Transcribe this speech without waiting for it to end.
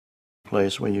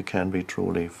place where you can be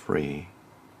truly free.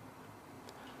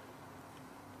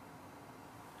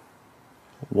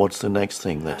 What's the next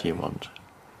thing that you want?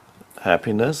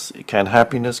 Happiness. Can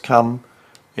happiness come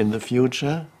in the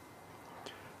future?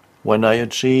 When I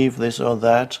achieve this or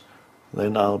that,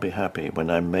 then I'll be happy when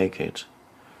I make it.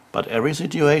 But every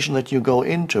situation that you go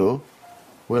into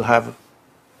will have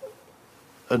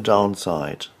a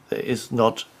downside. There is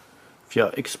not, if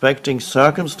you're expecting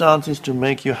circumstances to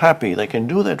make you happy, they can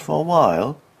do that for a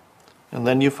while, and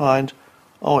then you find,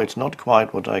 oh, it's not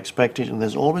quite what I expected, and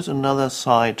there's always another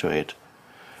side to it.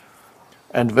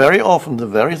 And very often the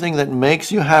very thing that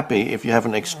makes you happy, if you have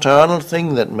an external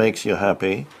thing that makes you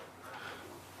happy,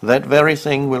 that very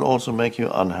thing will also make you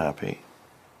unhappy.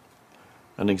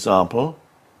 An example,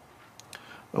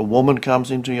 a woman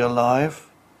comes into your life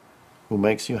who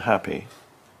makes you happy.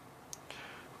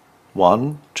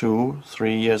 1, 2,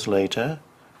 3 years later,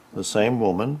 the same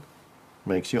woman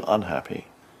makes you unhappy.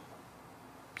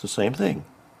 It's the same thing.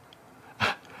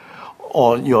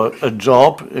 Or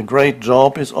a great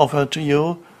job is offered to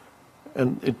you,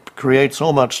 and it creates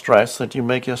so much stress that you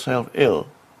make yourself ill.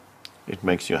 It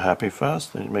makes you happy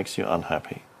first, then it makes you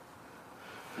unhappy.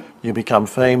 You become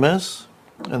famous,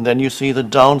 and then you see the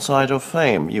downside of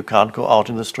fame. You can't go out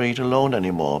in the street alone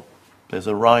anymore. There's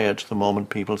a riot the moment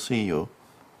people see you.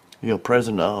 You're a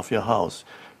prisoner of your house.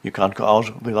 You can't go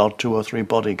out without 2 or 3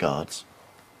 bodyguards.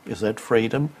 Is that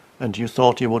freedom? And you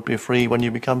thought you would be free when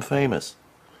you become famous.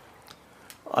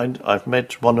 I've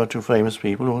met 1 or 2 famous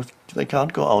people who they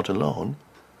can't go out alone.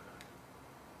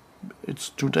 It's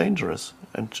too dangerous.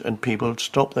 And people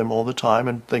stop them all the time,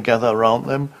 and they gather around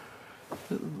them.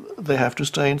 They have to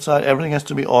stay inside. Everything has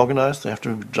to be organized. They have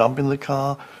to jump in the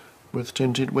car with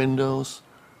tinted windows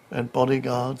and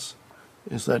bodyguards.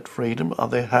 Is that freedom? Are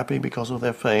they happy because of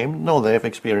their fame? No, they have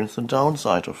experienced the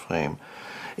downside of fame.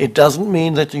 It doesn't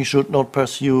mean that you should not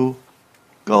pursue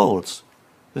goals.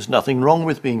 There's nothing wrong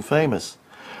with being famous.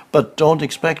 But don't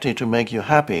expect it to make you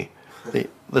happy.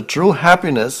 The true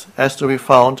happiness has to be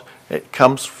found. It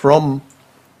comes from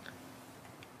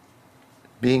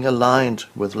being aligned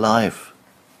with life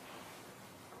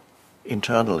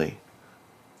internally.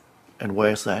 And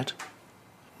where's that?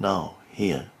 Now,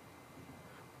 here.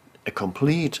 A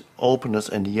complete openness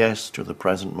and yes to the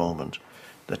present moment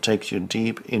that takes you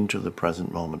deep into the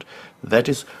present moment. That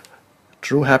is,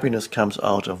 true happiness comes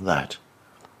out of that.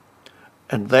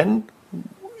 And then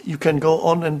you can go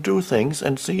on and do things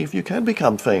and see if you can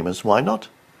become famous. Why not?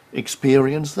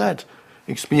 Experience that.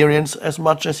 Experience as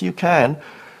much as you can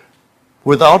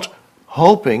without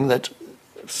hoping that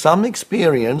some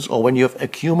experience, or when you've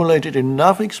accumulated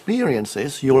enough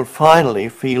experiences, you'll finally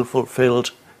feel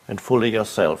fulfilled and fully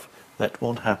yourself. That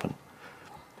won't happen.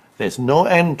 There's no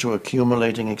end to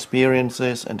accumulating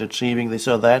experiences and achieving this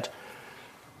or that.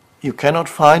 You cannot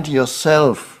find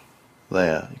yourself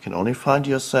there. You can only find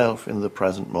yourself in the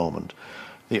present moment.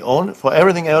 For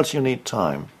everything else you need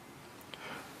time.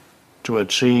 To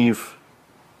achieve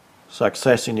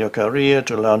success in your career,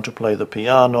 to learn to play the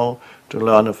piano, to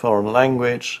learn a foreign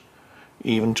language,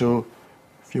 even to,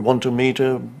 if you want to meet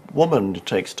a woman, it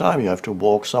takes time. You have to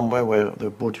walk somewhere where the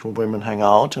beautiful women hang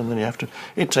out, and then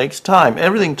it takes time.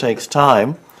 Everything takes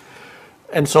time.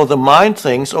 And so the mind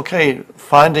thinks, okay,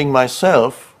 finding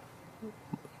myself,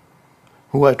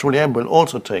 who I truly am, will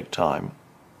also take time.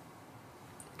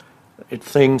 It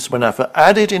thinks, when I've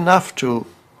added enough to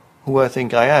who I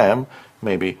think I am,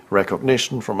 maybe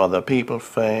recognition from other people,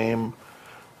 fame,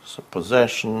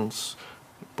 possessions,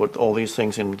 put all these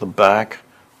things in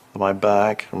my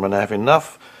bag, and when I have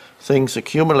enough things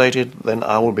accumulated, then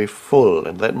I will be full,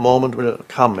 and that moment will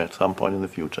come at some point in the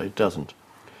future. It doesn't.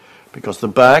 Because the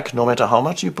bag, no matter how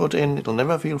much you put in, it'll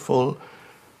never feel full,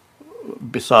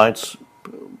 besides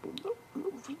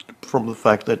from the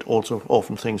fact that also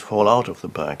often things fall out of the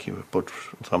bag. You put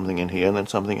something in here and then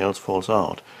something else falls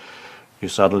out. You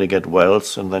suddenly get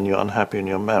wealth and then you're unhappy in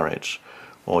your marriage.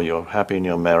 Or you're happy in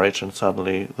your marriage and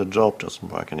suddenly the job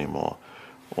doesn't work anymore.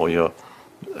 Or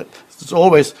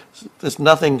there's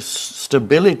nothing,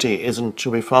 stability isn't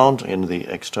to be found in the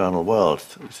external world.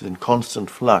 It's in constant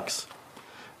flux.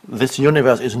 This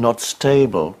universe is not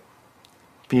stable.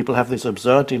 People have this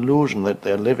absurd illusion that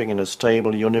they're living in a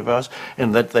stable universe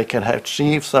and that they can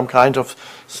achieve some kind of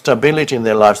stability in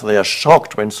their lives. They are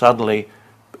shocked when suddenly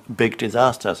big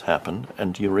disasters happen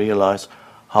and you realize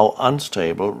how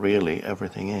unstable really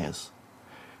everything is.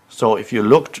 So if you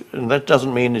looked, and that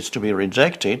doesn't mean it's to be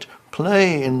rejected,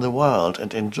 play in the world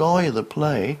and enjoy the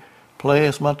play. Play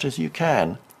as much as you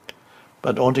can.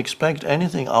 But don't expect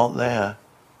anything out there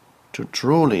to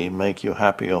truly make you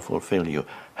happy or fulfill you.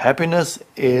 Happiness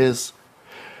is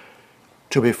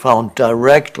to be found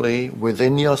directly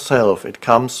within yourself. It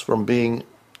comes from being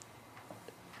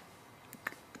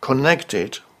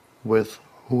connected with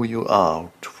who you are.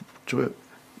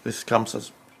 This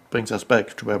brings us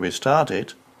back to where we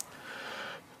started.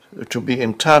 To be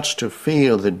in touch, to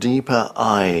feel the deeper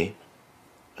I.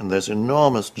 And there's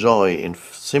enormous joy in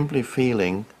simply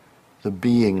feeling the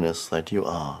beingness that you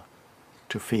are.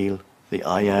 To feel the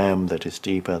I am that is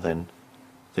deeper than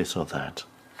this or that.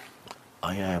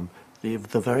 I am the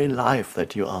very life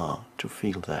that you are, to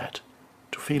feel that,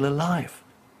 to feel alive.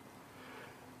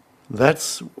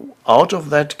 Out of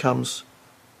that comes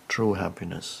true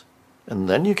happiness. And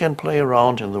then you can play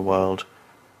around in the world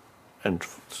and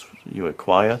you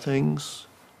acquire things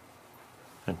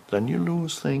and then you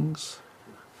lose things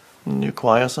and you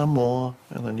acquire some more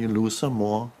and then you lose some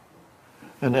more.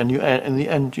 And then in the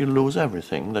end you lose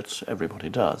everything. That's everybody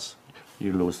does.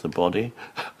 You lose the body.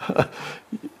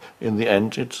 In the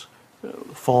end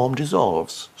form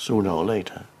dissolves sooner or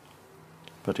later.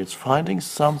 But it's finding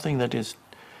something that is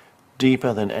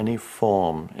deeper than any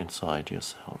form inside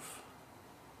yourself.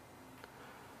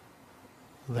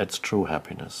 That's true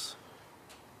happiness.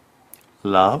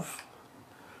 Love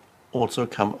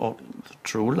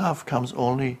true love comes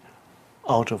only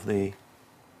out of the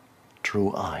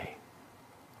true I.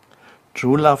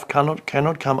 True love cannot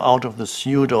come out of the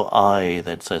pseudo I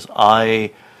that says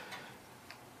I,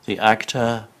 the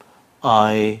actor,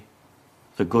 I,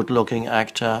 the good-looking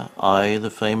actor, I, the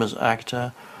famous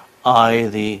actor, I,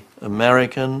 the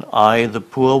American, I, the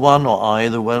poor one, or I,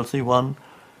 the wealthy one,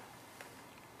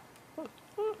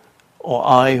 or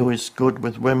I who is good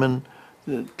with women.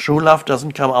 True love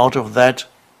doesn't come out of that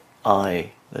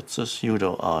I. That's a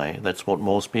pseudo I. That's what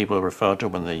most people refer to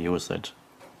when they use that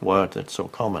word that's so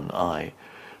common, I.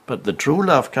 But the true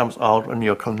love comes out when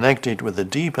you're connected with the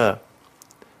deeper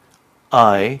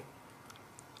I,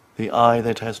 the I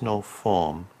that has no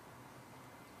form,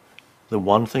 the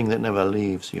one thing that never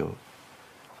leaves you,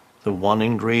 the one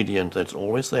ingredient that's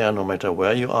always there no matter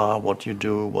where you are, what you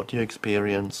do, what you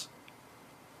experience,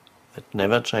 that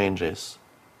never changes,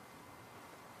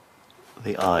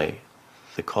 the I,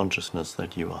 the consciousness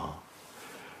that you are.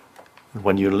 And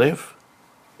when you live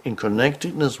in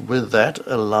connectedness with that,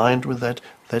 aligned with that,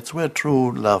 that's where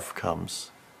true love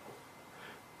comes.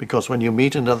 Because when you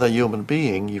meet another human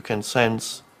being, you can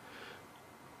sense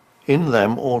in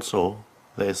them also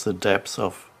there's the depth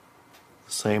of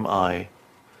the same I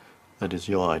that is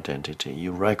your identity.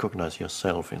 You recognize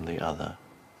yourself in the other,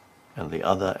 and the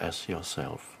other as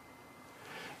yourself.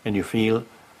 And you feel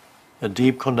a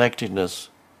deep connectedness,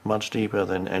 much deeper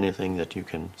than anything that you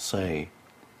can say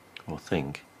or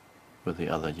think with the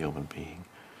other human being.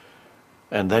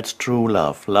 And that's true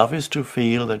love. Love is to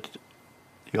feel that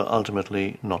you're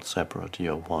ultimately not separate,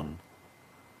 you're one.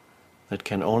 That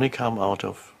can only come out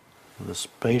of the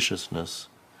spaciousness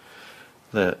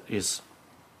that is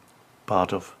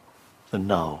part of the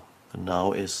now. The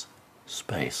now is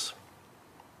space.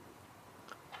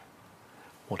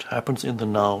 What happens in the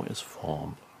now is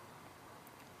form.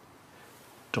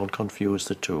 Don't confuse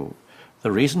the two.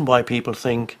 The reason why people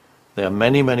think there are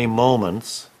many, many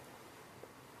moments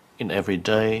in every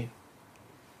day,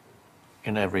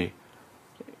 in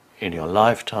your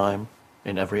lifetime,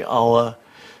 in every hour,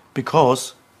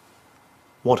 because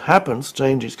what happens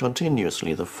changes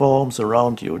continuously. The forms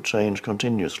around you change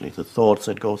continuously. The thoughts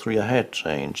that go through your head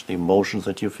change. The emotions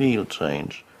that you feel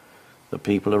change. The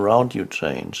people around you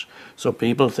change. So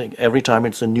people think every time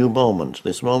it's a new moment,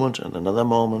 this moment and another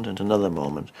moment and another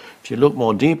moment. If you look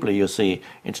more deeply, you see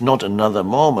it's not another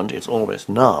moment, it's always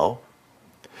now.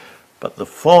 But the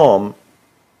form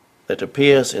that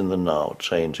appears in the now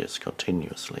changes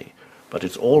continuously. But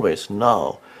it's always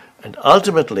now. And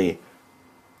ultimately,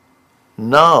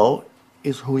 now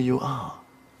is who you are.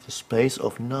 The space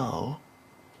of now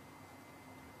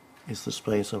is the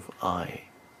space of I.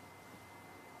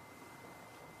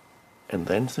 And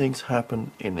then things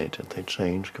happen in it and they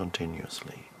change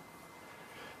continuously.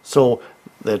 So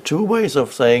there are two ways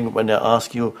of saying, when I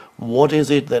ask you, what is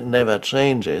it that never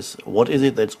changes? What is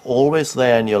it that's always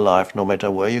there in your life, no matter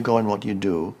where you go and what you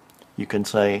do? You can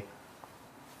say,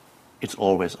 it's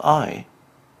always I.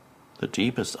 The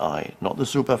deepest I, not the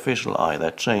superficial I,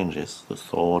 that changes. The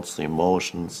thoughts, the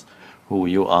emotions, who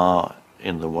you are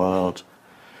in the world.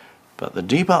 But the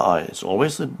deeper I, that's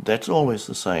always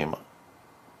the same.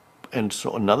 And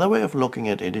so another way of looking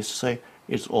at it is to say,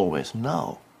 it's always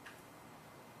now.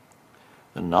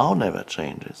 The now never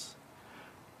changes.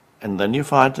 And then you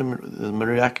find the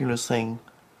miraculous thing,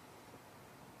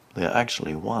 they're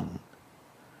actually one.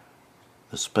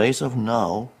 The space of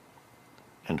now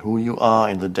and who you are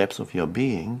in the depths of your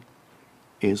being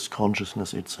is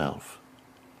consciousness itself,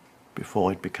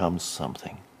 before it becomes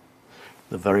something.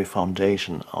 The very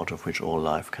foundation out of which all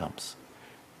life comes.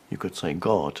 You could say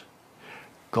God.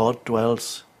 God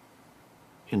dwells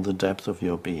in the depth of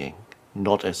your being,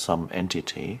 not as some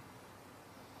entity,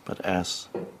 but as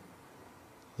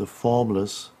the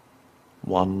formless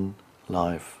one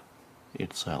life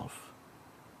itself.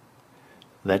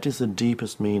 That is the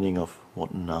deepest meaning of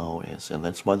what now is, and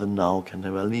that's why the now can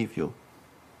never leave you.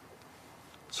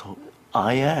 So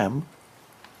I am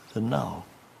the now,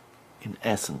 in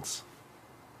essence.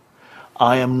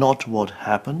 I am not what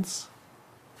happens,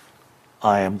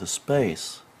 I am the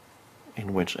space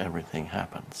in which everything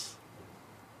happens.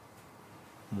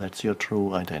 That's your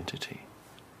true identity.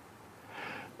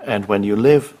 And when you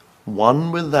live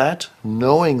one with that,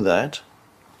 knowing that,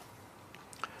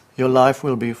 your life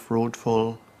will be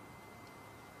fruitful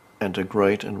and a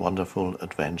great and wonderful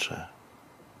adventure.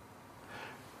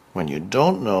 When you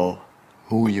don't know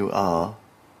who you are,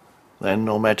 then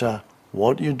no matter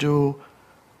what you do,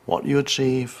 what you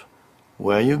achieve,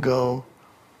 where you go,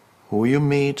 who you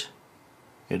meet,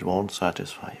 it won't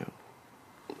satisfy you.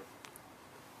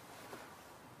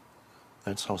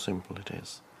 That's how simple it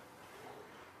is.